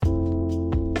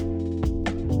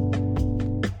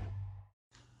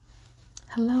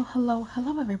Hello,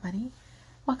 everybody.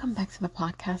 Welcome back to the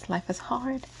podcast, Life is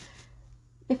Hard.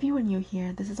 If you are new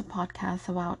here, this is a podcast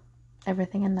about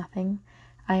everything and nothing.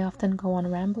 I often go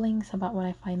on ramblings about what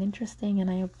I find interesting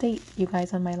and I update you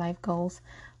guys on my life goals.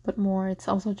 But more, it's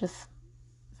also just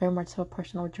very much so a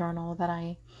personal journal that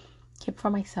I keep for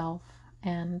myself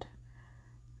and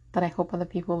that I hope other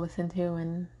people listen to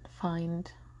and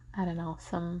find,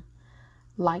 some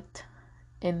light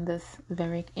in this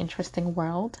very interesting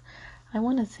world. I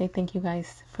want to say thank you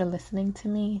guys for listening to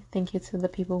me. Thank you to the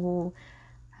people who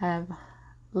have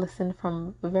listened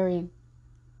from very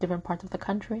different parts of the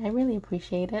country. I really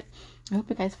appreciate it. I hope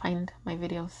you guys find my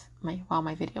recordings,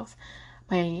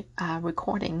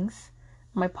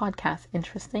 my podcast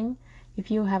interesting.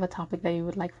 If you have a topic that you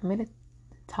would like for me to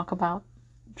talk about,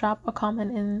 drop a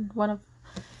comment in one of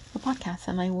the podcasts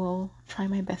and I will try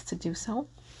my best to do so.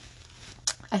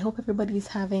 I hope everybody's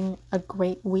having a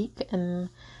great week and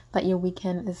that your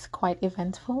weekend is quite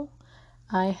eventful.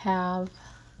 I have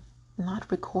not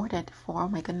recorded for, oh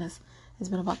my goodness, it's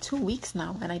been about 2 weeks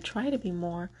now, and I try to be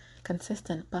more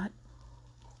consistent, but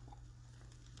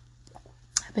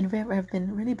I've been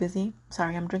really busy.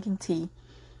 Sorry, I'm drinking tea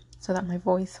so that my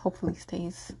voice hopefully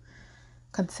stays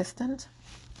consistent.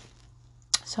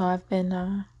 So I've been,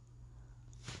 I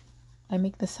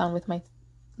make the sound with my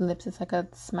lips. It's like a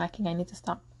smacking. I need to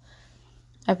stop.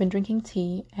 I've been drinking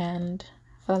tea, and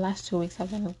for the last 2 weeks I've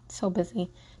been so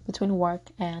busy between work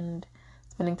and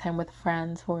spending time with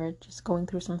friends who are just going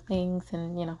through some things,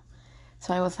 and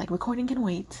so I was like, recording can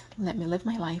wait, let me live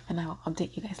my life and I'll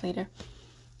update you guys later.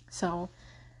 So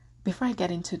before I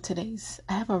get into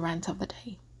I have a rant of the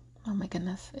day. Oh my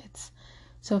goodness.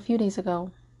 So a few days ago,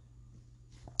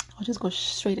 I'll just go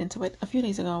straight into it. A few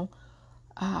days ago,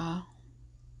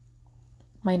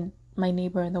 my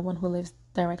neighbor, the one who lives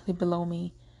directly below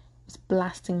me, was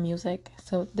blasting music.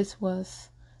 So this was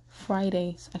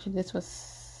Friday.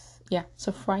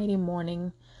 So Friday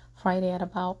morning, Friday at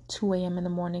about 2 a.m. in the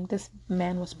morning, this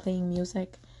man was playing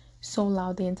music so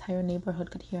loud the entire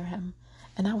neighborhood could hear him.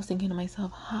 And I was thinking to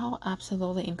myself, how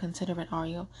absolutely inconsiderate are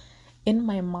you? In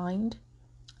my mind,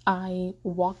 I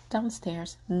walked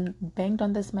downstairs, banged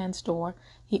on this man's door.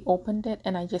 He opened it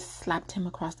and I just slapped him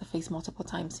across the face multiple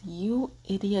times. You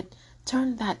idiot,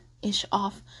 turn that ish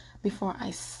off before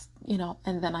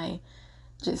and then I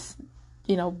just,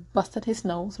 busted his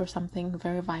nose or something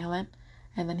very violent.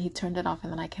 And then he turned it off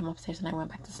and then I came upstairs and I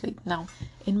went back to sleep. Now,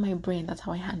 in my brain, that's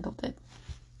how I handled it.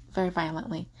 Very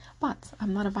violently. But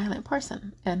I'm not a violent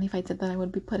person. And if I did that, I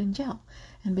would be put in jail.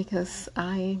 And because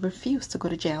I refuse to go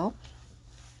to jail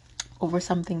over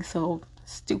something so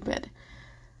stupid,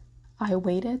 I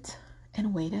waited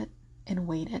and waited and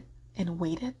waited and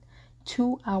waited.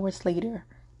 2 hours later,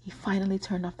 he finally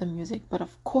turned off the music, but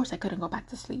of course I couldn't go back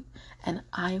to sleep, and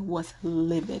I was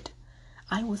livid.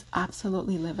 I was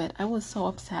absolutely livid. I was so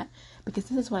upset, because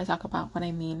this is what I talk about when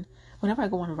I mean, whenever I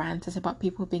go on rants, it's about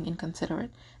people being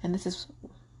inconsiderate, and this is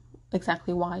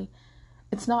exactly why.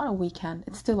 It's not a weekend,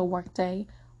 it's still a work day.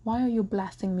 Why are you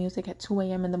blasting music at 2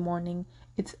 a.m. in the morning?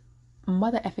 It's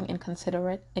mother effing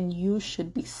inconsiderate, and you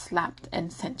should be slapped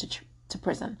and sent to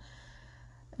prison.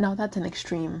 Now that's an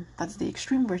extreme. That's the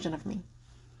extreme version of me.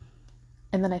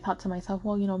 And then I thought to myself,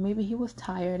 well, maybe he was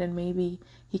tired and maybe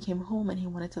he came home and he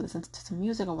wanted to listen to some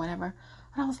music or whatever.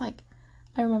 And I was like,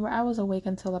 I remember I was awake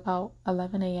until about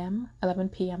 11 p.m.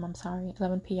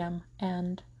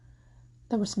 and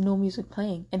there was no music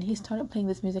playing. And he started playing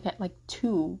this music at like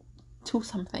 2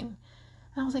 something.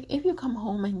 And I was like, if you come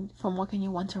home from work and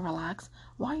you want to relax,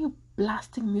 why are you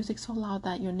blasting music so loud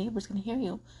that your neighbors can hear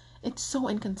you? It's so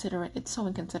inconsiderate.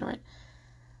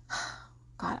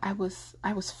 God, I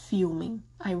was fuming.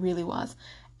 I really was.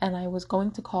 And I was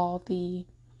going to call the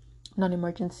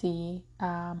non-emergency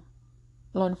law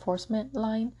enforcement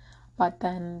line, but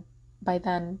then by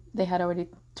then they had already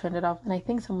turned it off. And I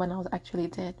think someone else actually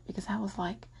did, because I was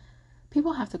like,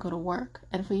 people have to go to work,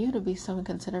 and for you to be so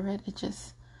inconsiderate, it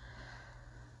just,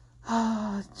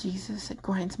 oh Jesus, it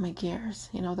grinds my gears.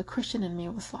 The Christian in me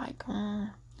was like,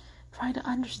 try to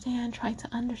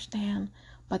understand,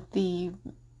 but the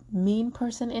mean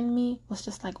person in me was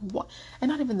just like, what? And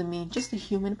not even the mean, just the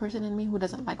human person in me who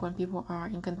doesn't like when people are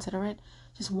inconsiderate,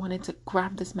 just wanted to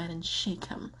grab this man and shake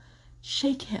him.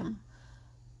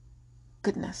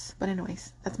 Goodness. But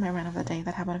anyways, that's my rant of the day.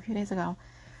 That happened a few days ago.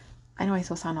 I know I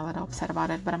still sound a little upset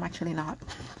about it, but I'm actually not.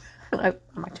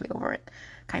 I'm actually over it,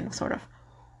 kind of, sort of.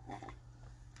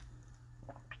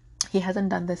 He hasn't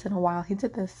done this in a while. He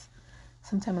did this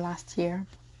sometime last year,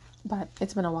 but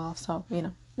it's been a while, so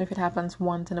if it happens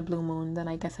once in a blue moon, then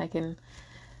I guess I can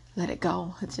let it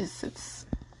go. It's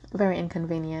very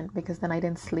inconvenient because then I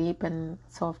didn't sleep, and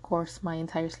so of course my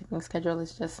entire sleeping schedule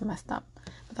is just messed up.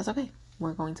 But that's okay.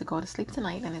 We're going to go to sleep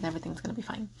tonight, and then everything's gonna be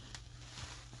fine.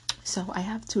 So I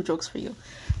have 2 jokes for you.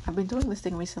 I've been doing this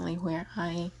thing recently where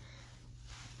I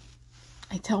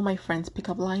tell my friends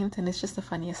pickup lines, and it's just the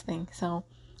funniest thing. So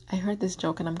I heard this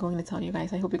joke, and I'm going to tell you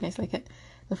guys. I hope you guys like it.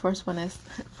 The first one is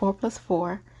 4 plus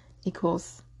 4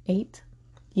 equals 8.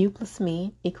 You plus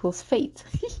me equals fate.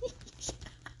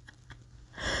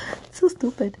 It's so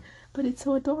stupid, but it's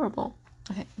so adorable.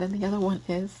 Okay, then the other one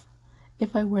is,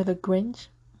 if I were the Grinch,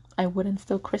 I wouldn't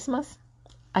steal Christmas,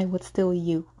 I would steal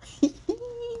you.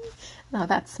 Now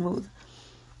that's smooth.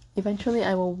 Eventually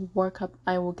I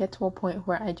will get to a point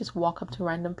where I just walk up to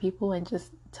random people and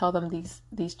just tell them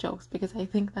these jokes, because I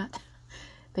think that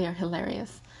they are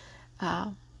hilarious.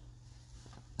 I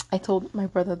told my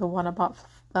brother the one about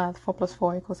 4 plus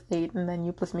 4 equals 8, and then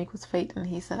you plus me equals fate, and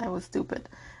he said I was stupid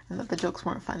and that the jokes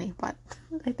weren't funny, but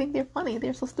I think they're funny.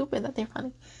 They're so stupid that they're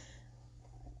funny.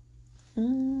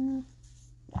 I'm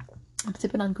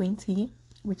sipping on green tea,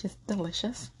 which is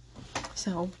delicious.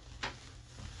 So,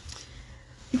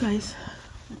 you guys,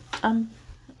 I'm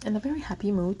in a very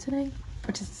happy mood today,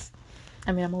 which is,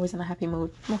 I'm always in a happy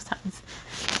mood most times.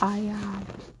 I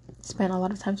spent a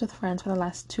lot of time with friends for the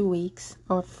last 2 weeks,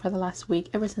 or for the last week.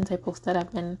 Ever since I posted,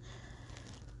 I've been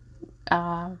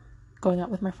going out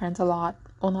with my friends a lot.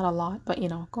 Well, not a lot, but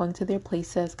going to their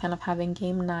places, kind of having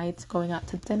game nights, going out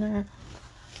to dinner,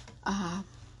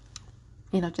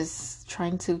 just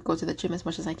trying to go to the gym as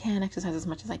much as I can, exercise as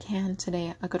much as I can.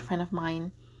 Today, a good friend of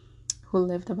mine who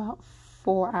lived about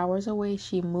 4 hours away,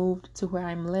 she moved to where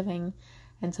I'm living,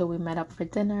 and so we met up for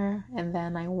dinner, and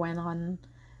then I went on,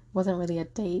 wasn't really a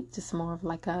date, just more of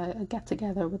like a get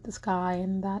together with this guy,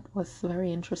 and that was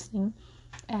very interesting.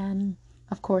 And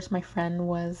of course my friend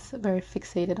was very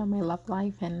fixated on my love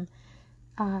life, and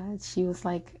she was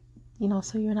like,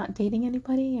 so you're not dating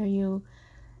anybody? Are you,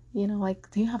 like,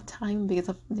 do you have time? Because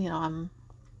of, I'm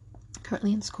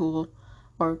currently in school,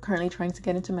 or currently trying to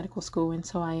get into medical school, and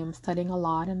so I am studying a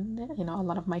lot, and a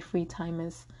lot of my free time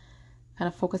is kind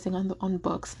of focusing on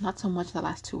books. Not so much the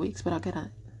last 2 weeks, but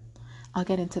I'll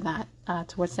get into that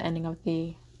towards the ending of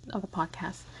the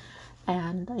podcast.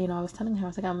 And I was telling her, I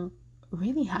was like, I'm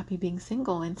really happy being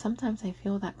single, and sometimes I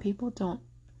feel that people don't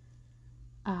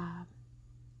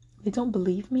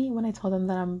believe me when I tell them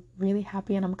that I'm really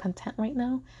happy and I'm content right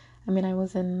now. I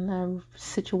was in a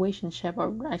situationship,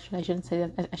 or actually I shouldn't say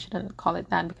that, I shouldn't call it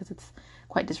that, because it's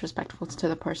quite disrespectful to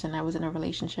the person. I was in a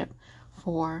relationship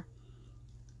for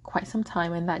quite some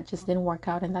time, and that just didn't work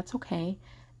out, and that's okay.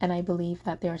 And I believe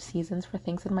that there are seasons for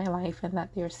things in my life, and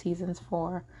that there are seasons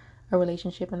for a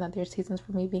relationship, and that there are seasons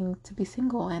for me to be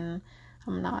single, and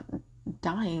I'm not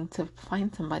dying to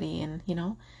find somebody, and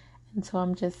and so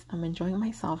I'm enjoying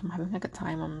myself. I'm having a good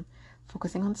time. I'm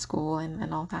focusing on school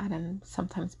and all that. And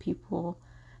sometimes people,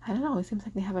 I don't know, it seems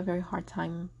like they have a very hard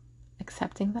time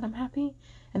accepting that I'm happy.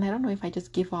 And I don't know if I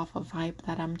just give off a vibe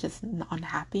that I'm just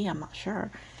unhappy. I'm not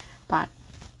sure. But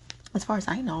as far as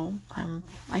I know,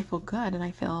 I feel good, and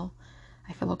I feel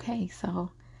okay.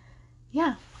 So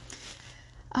yeah.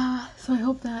 So I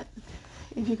hope that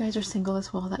if you guys are single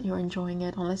as well, that you're enjoying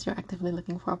it. Unless you're actively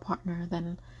looking for a partner,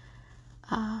 then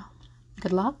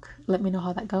good luck. Let me know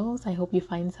how that goes. I hope you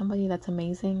find somebody that's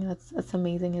amazing. That's as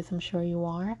amazing as I'm sure you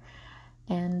are.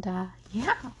 And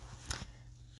yeah.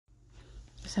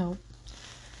 So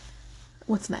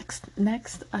what's next?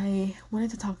 Next, I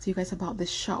wanted to talk to you guys about this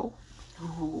show.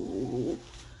 Ooh.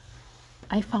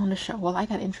 I found a show. Well, I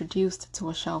got introduced to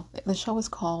a show. The show is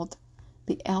called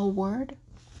The L Word.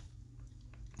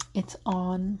 It's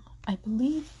on, I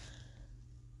believe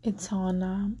it's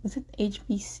on, is it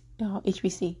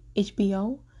HBC?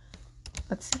 HBO?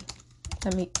 Let's see.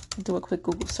 Let me do a quick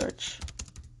Google search.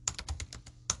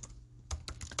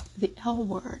 The L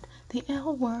Word. The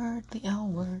L Word. The L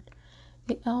Word.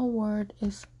 The L Word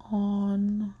is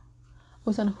on,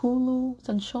 was on Hulu. It's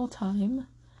on Showtime.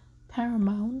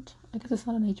 Paramount. I guess it's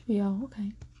not on HBO.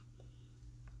 Okay.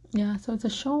 Yeah, so it's a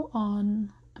show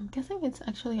on, I'm guessing it's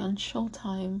actually on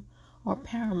Showtime or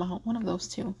Paramount, one of those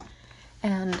two.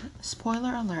 And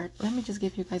spoiler alert, let me just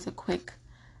give you guys a quick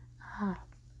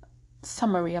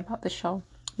summary about the show.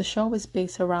 The show is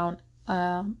based around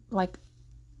like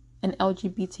an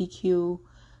LGBTQ,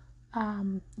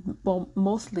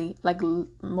 mostly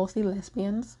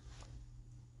lesbians.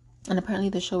 And apparently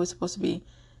the show is supposed to be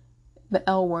the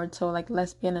L word, so like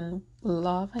lesbian and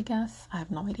love, I guess. I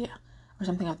have no idea. Or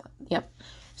something like that. Yep.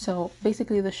 So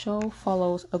basically the show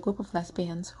follows a group of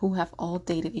lesbians who have all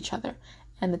dated each other.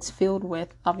 And it's filled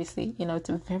with, obviously, it's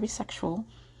very sexual.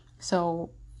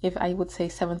 So if I would say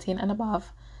 17 and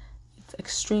above, it's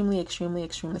extremely, extremely,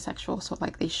 extremely sexual. So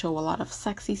like they show a lot of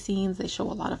sexy scenes, they show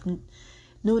a lot of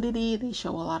nudity, they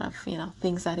show a lot of,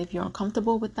 things that if you're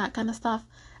uncomfortable with that kind of stuff,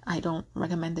 I don't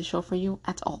recommend the show for you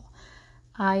at all.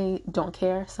 I don't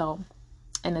care. So,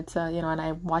 and it's and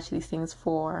I watch these things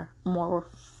for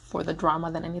the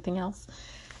drama than anything else.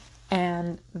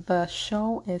 And the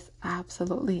show is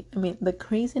absolutely, the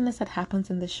craziness that happens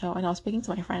in the show. And I was speaking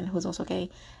to my friend who's also gay,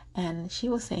 and she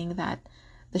was saying that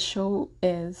the show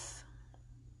that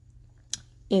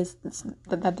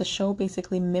the show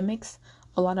basically mimics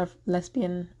a lot of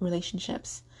lesbian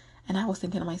relationships. And I was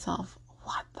thinking to myself,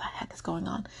 what the heck is going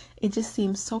on? It just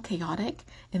seems so chaotic.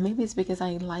 And maybe it's because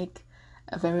I like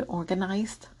a very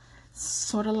organized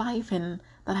sort of life, and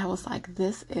that I was like,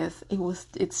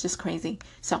 it's just crazy.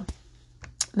 So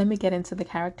let me get into the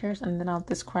characters, and then I'll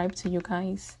describe to you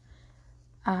guys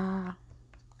the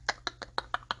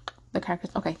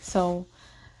characters. Okay, so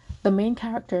the main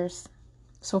characters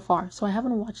so far. So I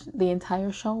haven't watched the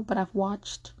entire show, but I've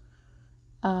watched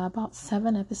about 6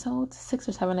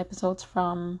 or 7 episodes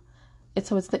from it.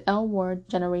 So it's the L Word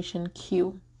Generation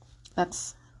Q.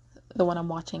 That's the one I'm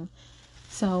watching.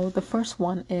 So the first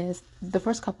one is the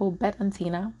first couple, Bette and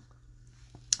Tina,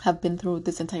 have been through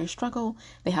this entire struggle.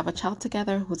 They have a child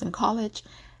together who's in college,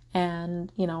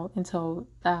 and until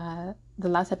the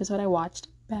last episode I watched,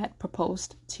 Bette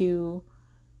proposed to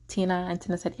Tina, and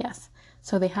Tina said yes.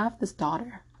 So they have this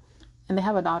daughter, and they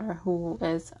have a daughter who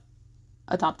is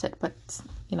adopted, but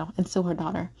and still her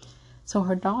daughter. So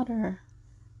her daughter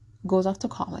goes off to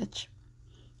college,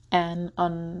 and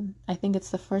on, I think it's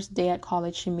the first day at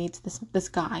college, she meets this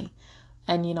guy,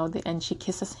 and and she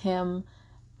kisses him,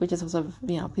 which is also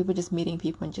people just meeting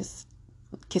people and just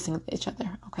kissing each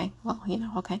other. Okay, well,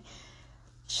 okay.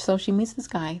 So she meets this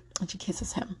guy and she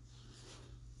kisses him.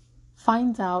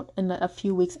 Finds out in a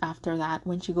few weeks after that,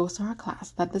 when she goes to her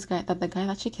class, that the guy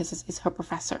that she kisses is her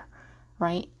professor,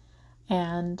 right?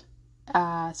 And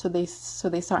so they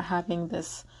start having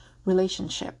this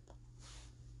relationship.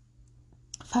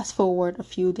 Fast forward a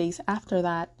few days after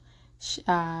that,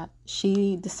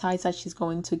 she decides that she's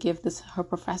going to give her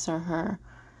professor her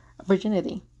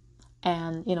virginity.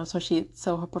 And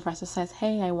so her professor says,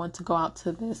 hey, I want to go out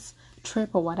to this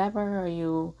trip or whatever,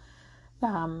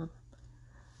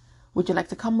 would you like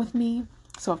to come with me?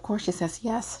 So of course she says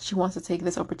yes. She wants to take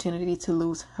this opportunity to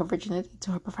lose her virginity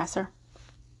to her professor.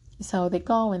 So they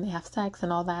go and they have sex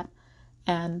and all that,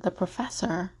 and the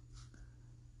professor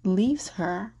leaves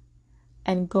her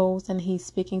and goes, and he's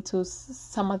speaking to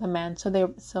some other man.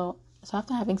 So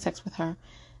after having sex with her,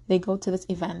 they go to this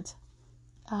event,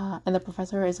 and the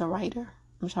professor is a writer.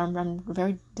 I'm sorry, I'm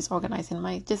very disorganized in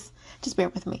my, just bear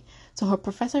with me. So her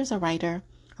professor is a writer.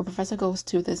 Her professor goes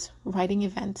to this writing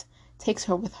event, takes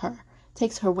her with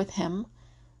him,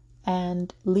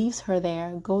 and leaves her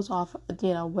there, goes off,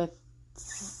 with,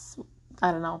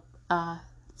 I don't know,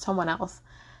 someone else.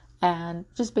 And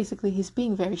just basically, he's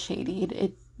being very shady.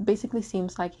 It basically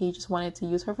seems like he just wanted to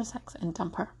use her for sex and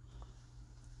dump her.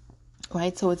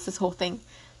 Right? So it's this whole thing.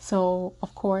 So,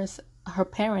 of course, her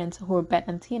parents, who are Bette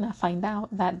and Tina, find out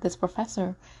that this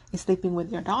professor is sleeping with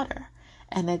their daughter.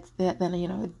 And then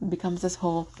it becomes this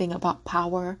whole thing about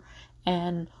power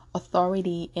and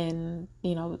authority in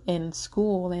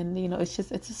school. And, it's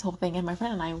this whole thing. And my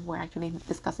friend and I were actually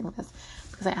discussing this,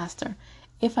 because I asked her,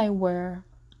 if I were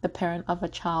the parent of a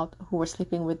child who were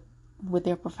sleeping with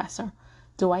their professor,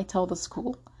 do I tell the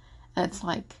school? And it's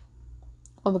like,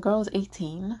 well, the girl is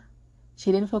 18.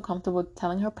 She didn't feel comfortable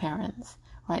telling her parents,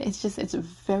 right? It's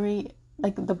very,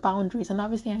 like, the boundaries. And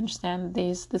obviously I understand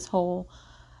there's this whole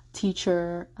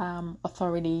teacher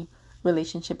authority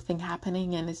relationship thing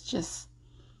happening, and it's just,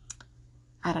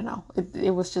 I don't know.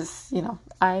 It was just,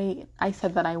 I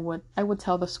said that I would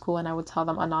tell the school, and I would tell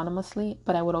them anonymously,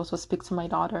 but I would also speak to my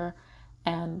daughter,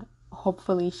 and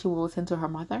hopefully she will listen to her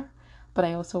mother. But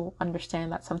I also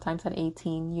understand that sometimes at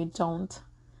 18 you don't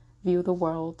view the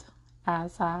world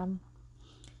as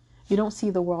you don't see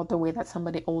the world the way that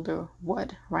somebody older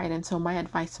would, right? And so my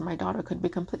advice to my daughter could be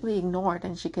completely ignored,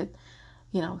 and she could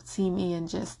see me and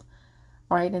just,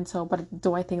 right? And so, but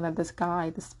do I think that this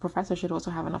professor should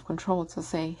also have enough control to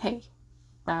say, hey,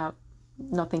 no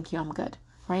thank you, I'm good,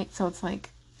 right? So it's like,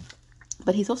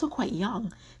 but he's also quite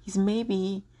young. He's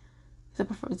maybe,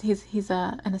 he's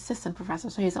an assistant professor,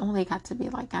 so he's only got to be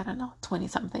like, I don't know, 20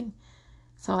 something.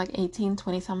 So like 18,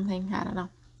 20 something, I don't know.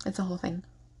 It's a whole thing.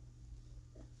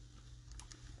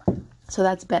 So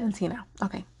that's Bette and Tina.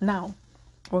 Okay, now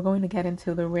we're going to get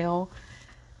into the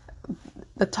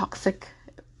toxic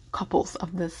couples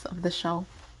of this show,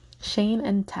 Shane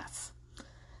and Tess.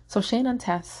 So Shane and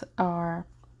Tess are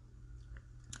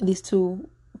these two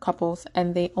couples,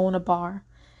 and they own a bar.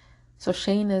 So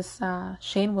Shane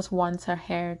was once a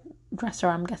hairdresser,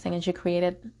 I'm guessing, and she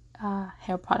created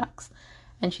hair products,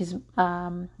 and she's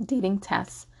dating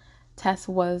Tess. Tess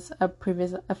was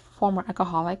a former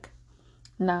alcoholic,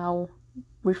 now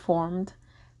reformed,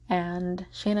 and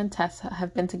Shane and Tess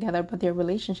have been together, but their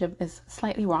relationship is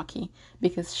slightly rocky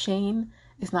because Shane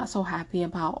is not so happy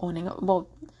about owning. Well,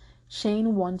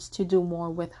 Shane wants to do more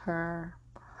with her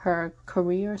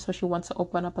career, so she wants to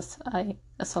open up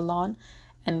a salon,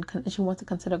 and she wants to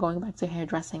consider going back to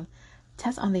hairdressing.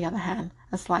 Tess, on the other hand,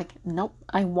 is like, nope,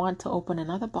 I want to open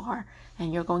another bar,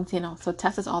 and you're going to, so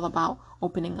Tess is all about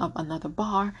opening up another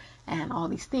bar and all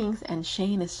these things, and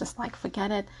Shane is just like, forget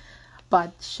it.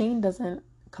 But Shane doesn't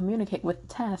communicate with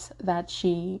Tess that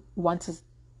she wants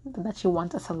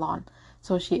a salon,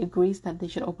 so she agrees that they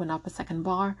should open up a second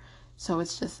bar. So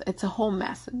it's a whole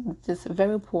mess, just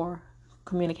very poor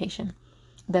communication.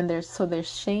 Then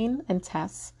there's Shane and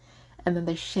Tess, and then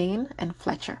there's Shane and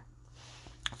Fletcher.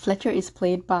 Fletcher is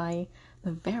played by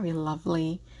the very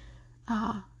lovely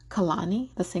Kalani,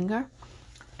 the singer.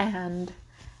 And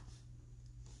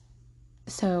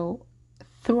so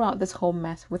throughout this whole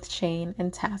mess with Shane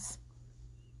and Tess,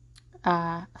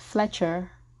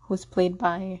 Fletcher, who's played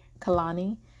by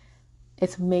Kalani,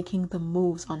 is making the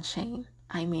moves on Shane.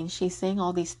 I mean, she's saying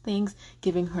all these things,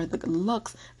 giving her the good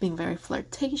looks, being very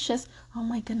flirtatious. Oh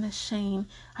my goodness, Shane,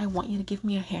 I want you to give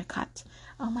me a haircut.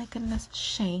 Oh my goodness,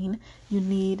 Shane, you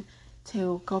need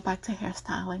to go back to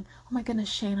hairstyling. Oh my goodness,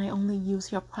 Shane, I only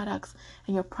use your products,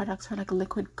 and your products are like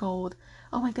liquid gold.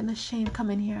 Oh my goodness, Shane,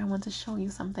 come in here. I want to show you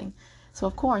something. So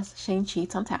of course, Shane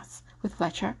cheats on Tess with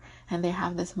Fletcher, and they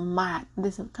have this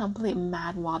complete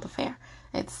mad wild affair.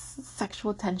 It's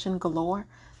sexual tension galore.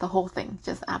 The whole thing,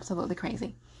 just absolutely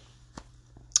crazy.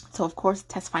 So of course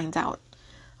Tess finds out.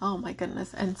 Oh my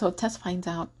goodness. And so Tess finds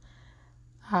out,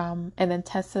 and then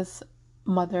Tess's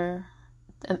mother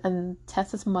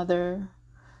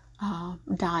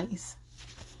dies.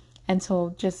 And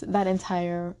so just that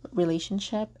entire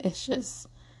relationship is just,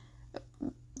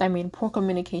 I mean, poor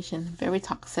communication, very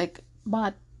toxic,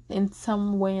 but in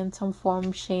some way, in some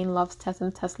form, Shane loves Tess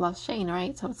and Tess loves Shane,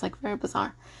 right? So it's like very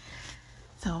bizarre.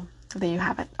 So there you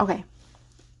have it. Okay,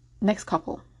 next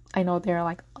couple. I know there are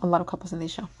like a lot of couples in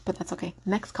this show, but that's okay.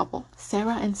 Next couple,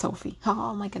 Sarah and Sophie.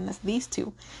 Oh my goodness, these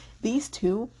two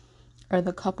are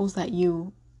the couples that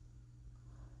you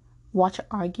watch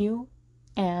argue,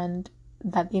 and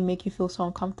that they make you feel so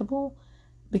uncomfortable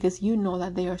because you know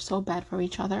that they are so bad for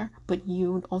each other, but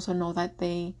you also know that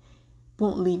they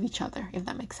won't leave each other, if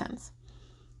that makes sense.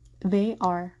 They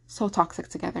are so toxic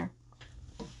together.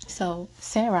 So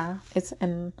Sarah is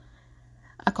an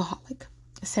alcoholic.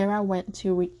 Sarah went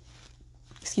to rehab.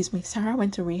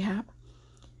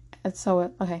 And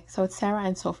so it's Sarah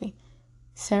and Sophie.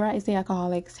 Sarah is the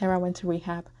alcoholic. Sarah went to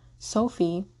rehab.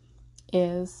 Sophie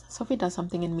does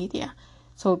something in media.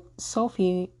 So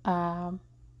Sophie and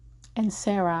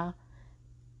Sarah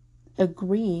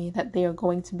agree that they are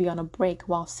going to be on a break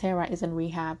while Sarah is in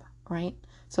rehab, right?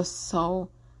 So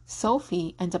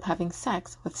Sophie ends up having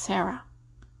sex with Sarah.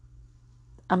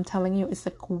 I'm telling you, it's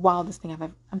the wildest thing I've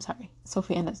ever. I'm sorry,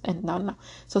 Sophie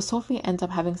So Sophie ends up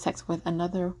having sex with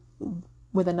another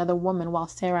woman while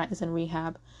Sarah is in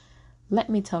rehab. Let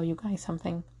me tell you guys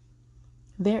something.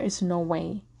 There is no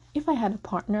way. If I had a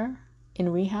partner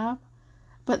in rehab,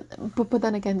 but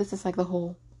then again, this is like the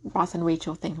whole Ross and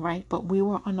Rachel thing, right? But we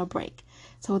were on a break,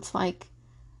 so it's like,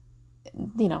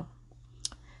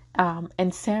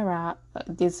 and Sarah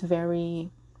is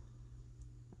very.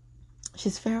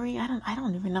 She's very, I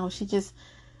don't even know. She's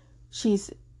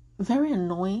very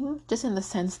annoying, just in the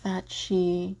sense that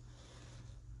she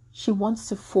wants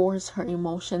to force her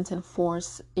emotions and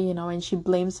and she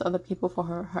blames other people for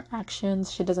her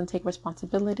actions. She doesn't take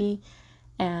responsibility,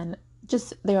 and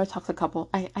just, they're a toxic couple.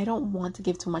 I don't want to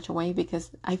give too much away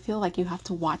because I feel like you have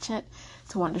to watch it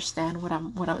to understand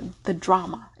the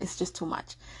drama is just too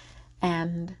much.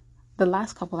 And the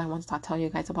last couple I want to tell you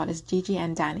guys about is Gigi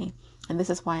and Danny. And this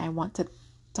is why I want to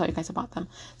tell you guys about them.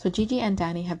 So Gigi and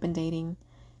Danny have been dating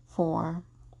for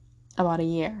about a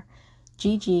year.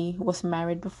 Gigi was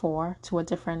married before to a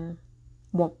different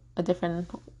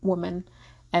woman,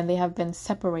 and they have been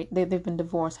separated. They've been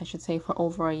divorced, I should say, for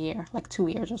over a year, like 2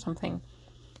 years or something.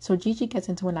 So Gigi gets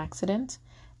into an accident,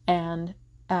 and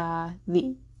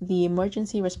the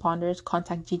emergency responders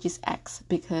contact Gigi's ex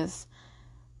because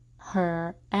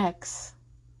her ex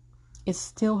is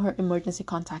still her emergency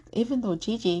contact, even though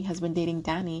Gigi has been dating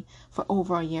Danny for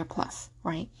over a year plus,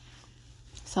 right?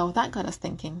 So that got us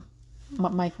thinking,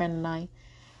 my friend and I,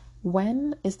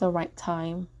 when is the right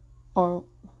time, or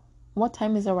what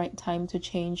time is the right time to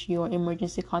change your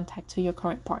emergency contact to your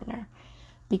current partner?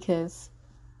 Because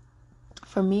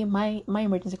for me, my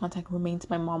emergency contact remains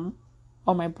my mom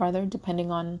or my brother,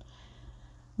 depending on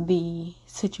the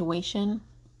situation.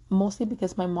 Mostly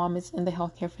because my mom is in the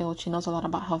healthcare field. She knows a lot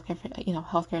about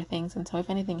healthcare things. And so if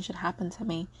anything should happen to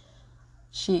me,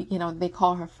 she, they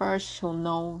call her first. She'll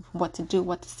know what to do,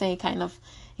 what to say, kind of,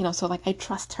 so like I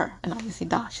trust her. And obviously,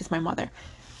 she's my mother.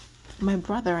 My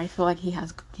brother, I feel like he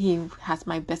has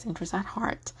my best interest at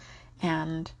heart.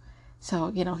 And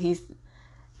so, he's,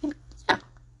 yeah.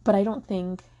 But I don't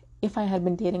think if I had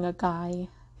been dating a guy,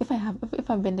 if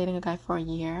I've been dating a guy for a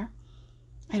year,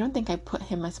 I don't think I put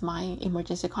him as my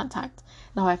emergency contact.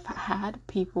 Now, I've had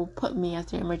people put me as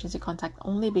their emergency contact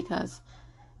only because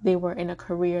they were in a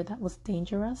career that was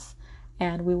dangerous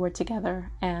and we were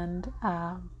together. And,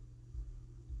 and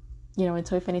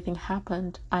so if anything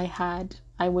happened,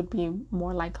 I would be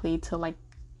more likely to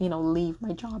leave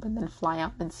my job and then fly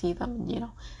out and see them,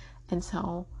 And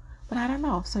so, but I don't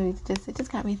know. So it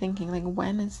just got me thinking, like,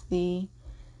 when is the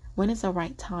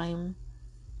right time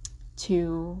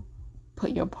to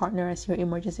put your partner as your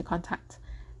emergency contact?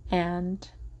 And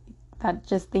that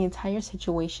just the entire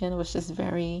situation was just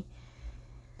very,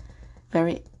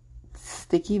 very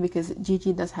sticky because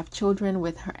Gigi does have children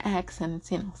with her ex, and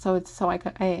so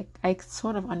I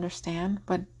sort of understand,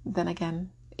 but then again,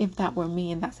 if that were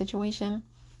me in that situation,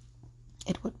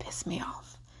 it would piss me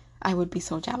off. I would be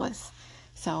so jealous.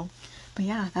 So, but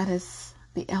yeah, that is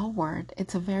The L Word.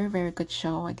 It's a very, very good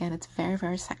show. Again, it's very,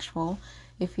 very sexual.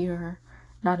 If you're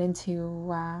not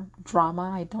into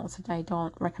drama, I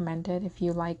don't recommend it. If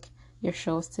you like your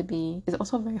shows to be, it's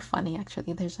also very funny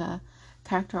actually. There's a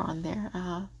character on there,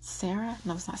 Sarah.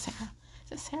 No, it's not Sarah.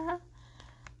 Is it Sarah?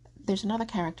 There's another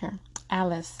character,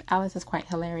 Alice. Alice is quite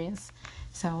hilarious.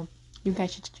 So you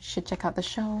guys should check out the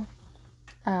show.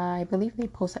 I believe they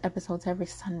post episodes every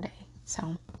Sunday.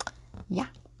 So yeah.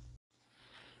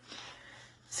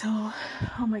 So,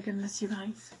 oh my goodness, you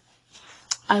guys.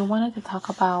 I wanted to talk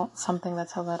about something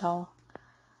that's a little,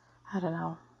 I don't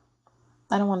know.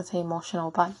 I don't want to say emotional,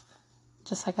 but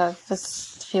just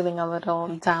feeling a little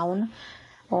down.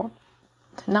 Well,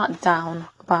 not down,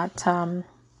 but I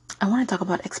want to talk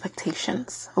about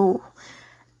expectations. Oh,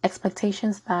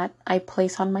 expectations that I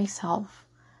place on myself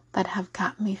that have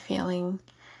got me feeling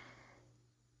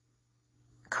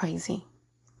crazy.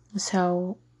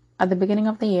 So at the beginning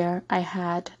of the year, I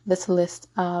had this list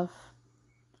of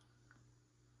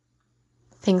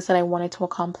things that I wanted to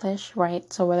accomplish,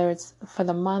 right? So whether it's for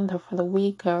the month or for the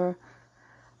week or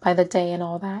by the day and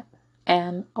all that.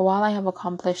 And while I have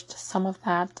accomplished some of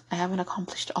that, I haven't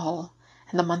accomplished all,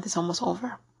 and the month is almost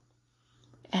over.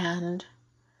 And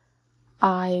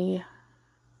I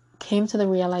came to the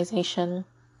realization,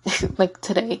 like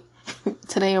today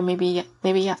or maybe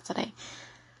yesterday,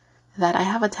 that I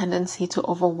have a tendency to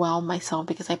overwhelm myself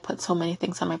because I put so many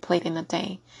things on my plate in a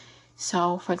day.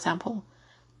 So, for example,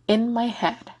 in my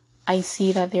head, I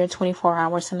see that there are 24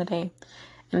 hours in a day.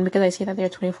 And because I see that there are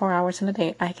 24 hours in a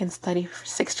day, I can study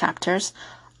 6 chapters,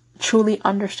 truly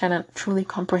understand and truly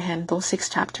comprehend those 6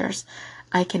 chapters.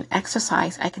 I can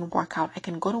exercise, I can work out, I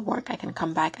can go to work, I can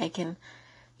come back, I can,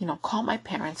 call my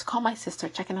parents, call my sister,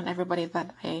 check in on everybody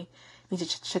that I need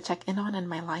to check in on in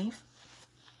my life.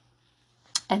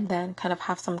 And then kind of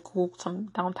have some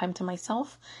downtime to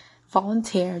myself,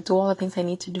 volunteer, do all the things I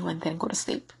need to do, and then go to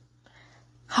sleep.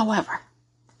 However,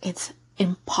 it's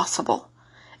impossible.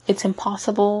 It's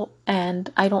impossible,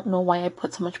 and I don't know why I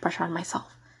put so much pressure on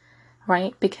myself,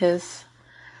 right? Because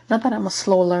not that I'm a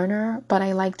slow learner, but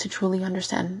I like to truly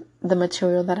understand the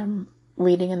material that I'm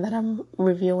reading and that I'm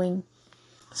reviewing.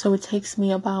 So it takes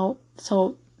me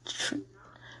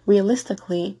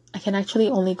realistically, I can actually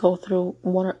only go through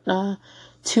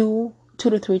two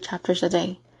to 3 chapters a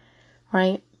day,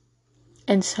 right?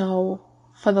 And so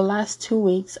for the last 2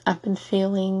 weeks, I've been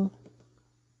feeling,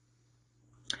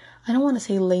 I don't want to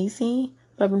say lazy,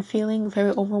 but I've been feeling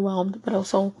very overwhelmed, but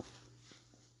also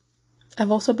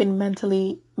I've also been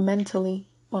mentally, mentally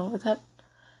I've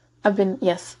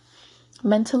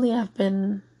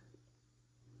been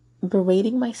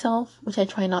berating myself, which I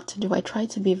try not to do. I try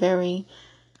to be very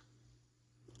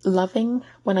loving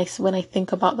when I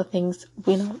think about the things,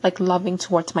 like loving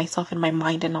towards myself in my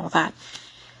mind and all that.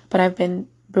 But I've been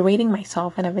berating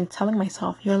myself and I've been telling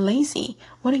myself, you're lazy.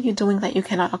 What are you doing that you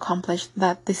cannot accomplish,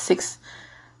 that these 6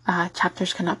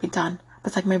 chapters cannot be done? But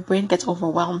it's like my brain gets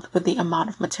overwhelmed with the amount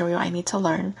of material I need to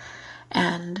learn.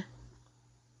 And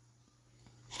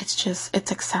it's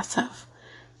excessive,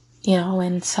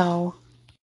 and so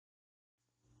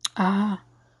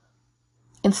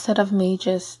instead of me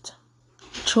just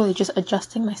truly just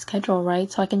adjusting my schedule,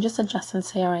 right? So I can just adjust and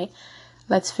say, all right,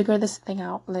 let's figure this thing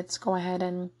out. Let's go ahead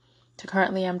and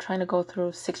currently I'm trying to go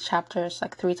through 6 chapters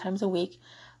like 3 times a week,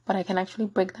 but I can actually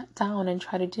break that down and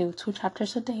try to do 2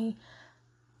 chapters a day,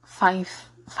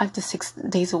 5 to 6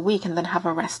 days a week, and then have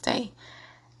a rest day.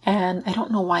 And I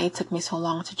don't know why it took me so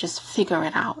long to just figure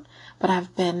it out, but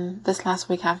this last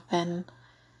week I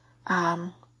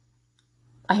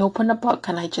opened a book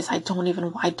and I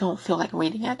don't feel like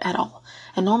reading it at all.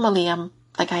 And normally I'm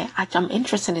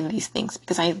interested in these things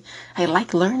because I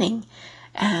like learning.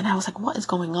 And I was like, what is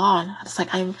going on? It's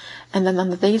like and then on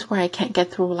the days where I can't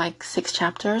get through like 6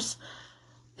 chapters,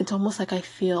 it's almost like I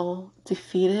feel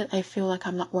defeated. I feel like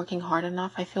I'm not working hard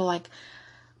enough. I feel like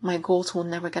my goals will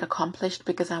never get accomplished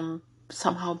because I'm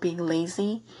somehow being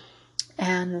lazy.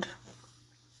 And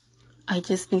I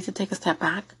just need to take a step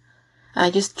back. And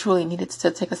I just truly needed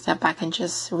to take a step back and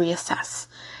just reassess.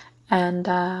 And,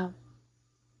 and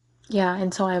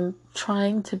so I'm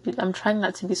trying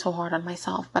not to be so hard on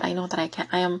myself, but I know that I can't.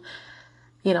 I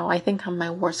think I'm my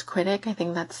worst critic. I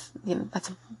think that's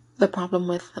the problem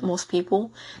with most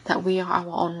people, that we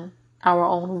are our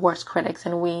own worst critics,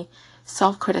 and we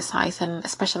self-criticize, and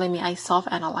especially me, I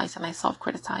self-analyze and I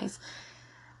self-criticize,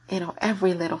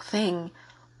 every little thing.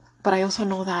 But I also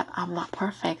know that I'm not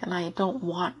perfect, and I don't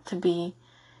want to be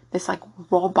this like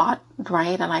robot,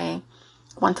 right? And I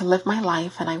want to live my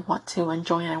life, and I want to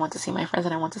enjoy, and I want to see my friends,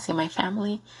 and I want to see my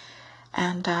family.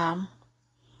 And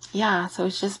so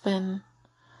it's just been,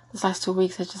 this last 2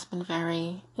 weeks has just been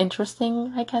very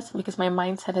interesting, I guess, because my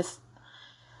mindset is,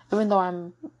 even though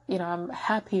I'm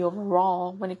happy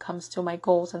overall when it comes to my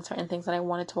goals and certain things that I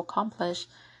wanted to accomplish,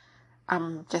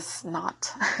 I'm just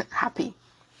not happy.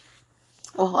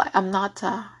 Well, I'm not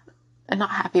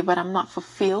happy, but I'm not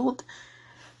fulfilled,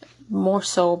 more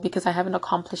so because I haven't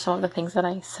accomplished some of the things that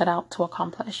I set out to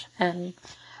accomplish.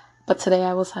 But today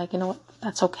I was like, you know what,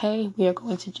 that's okay. We are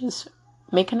going to just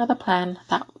make another plan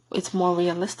that it's more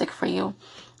realistic for you.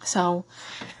 So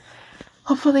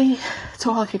hopefully,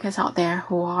 to all of you guys out there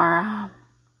who are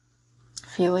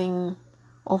feeling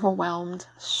overwhelmed,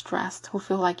 stressed, who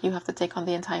feel like you have to take on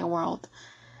the entire world,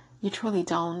 you truly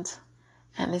don't.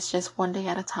 And it's just one day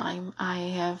at a time.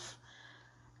 I'm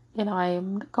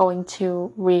going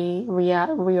to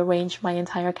rearrange my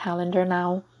entire calendar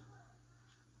now,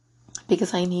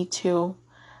 because I need to,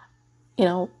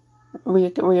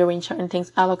 rearrange certain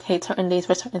things, allocate certain days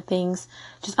for certain things,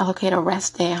 just allocate a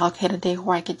rest day, allocate a day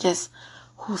where I could just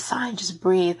sigh and just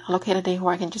breathe, allocate a day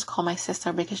where I can just call my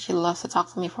sister because she loves to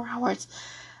talk to me for hours,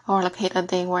 or allocate a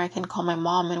day where I can call my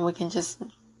mom and we can just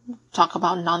talk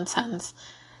about nonsense,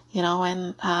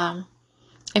 and I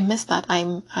miss that.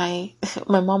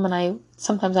 My mom and I,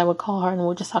 sometimes I would call her and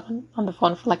we'll just talk on the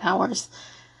phone for like hours,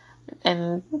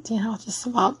 and just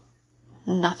about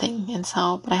nothing. And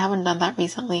so, but I haven't done that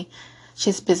recently.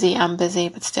 She's busy, I'm busy,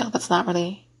 but still, that's not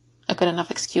really a good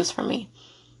enough excuse for me.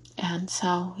 And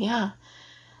so, yeah.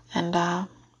 And,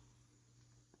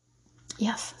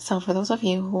 yes. So for those of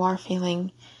you who are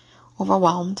feeling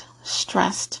overwhelmed,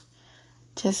 stressed,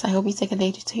 I hope you take a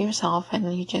day to yourself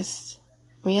and you just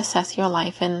reassess your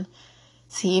life and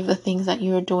see if the things that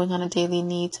you're doing on a daily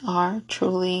needs are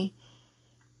truly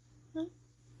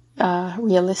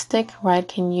realistic, right?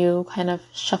 Can you kind of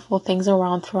shuffle things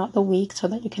around throughout the week so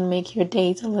that you can make your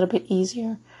days a little bit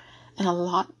easier and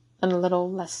a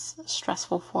little less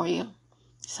stressful for you?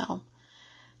 So,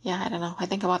 yeah, I don't know. I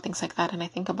think about things like that, and I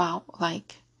think about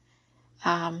like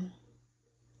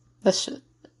the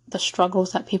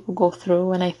struggles that people go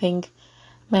through, and I think,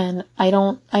 man, I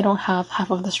don't have half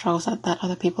of the struggles that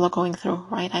other people are going through,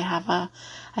 right? I have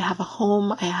a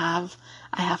home, I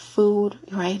have food,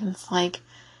 right? And it's like,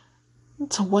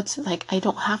 so what's like, I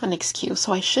don't have an excuse,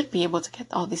 so I should be able to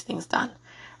get all these things done,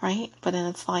 right? But then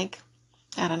it's like,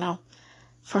 I don't know,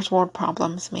 first world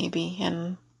problems maybe,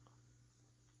 and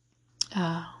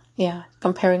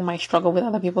comparing my struggle with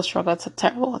other people's struggle, it's a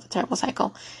terrible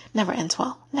cycle. Never ends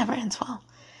well.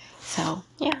 So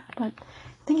yeah, but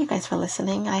thank you guys for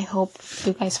listening. I hope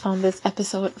you guys found this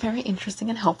episode very interesting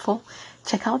and helpful.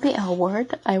 Check out the L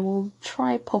Word. I will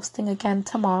try posting again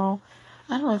tomorrow.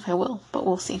 I don't know if I will, but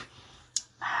we'll see.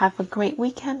 Have a great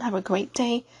weekend. Have a great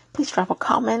day. Please drop a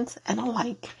comment and a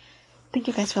like. Thank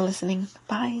you guys for listening.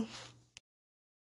 Bye.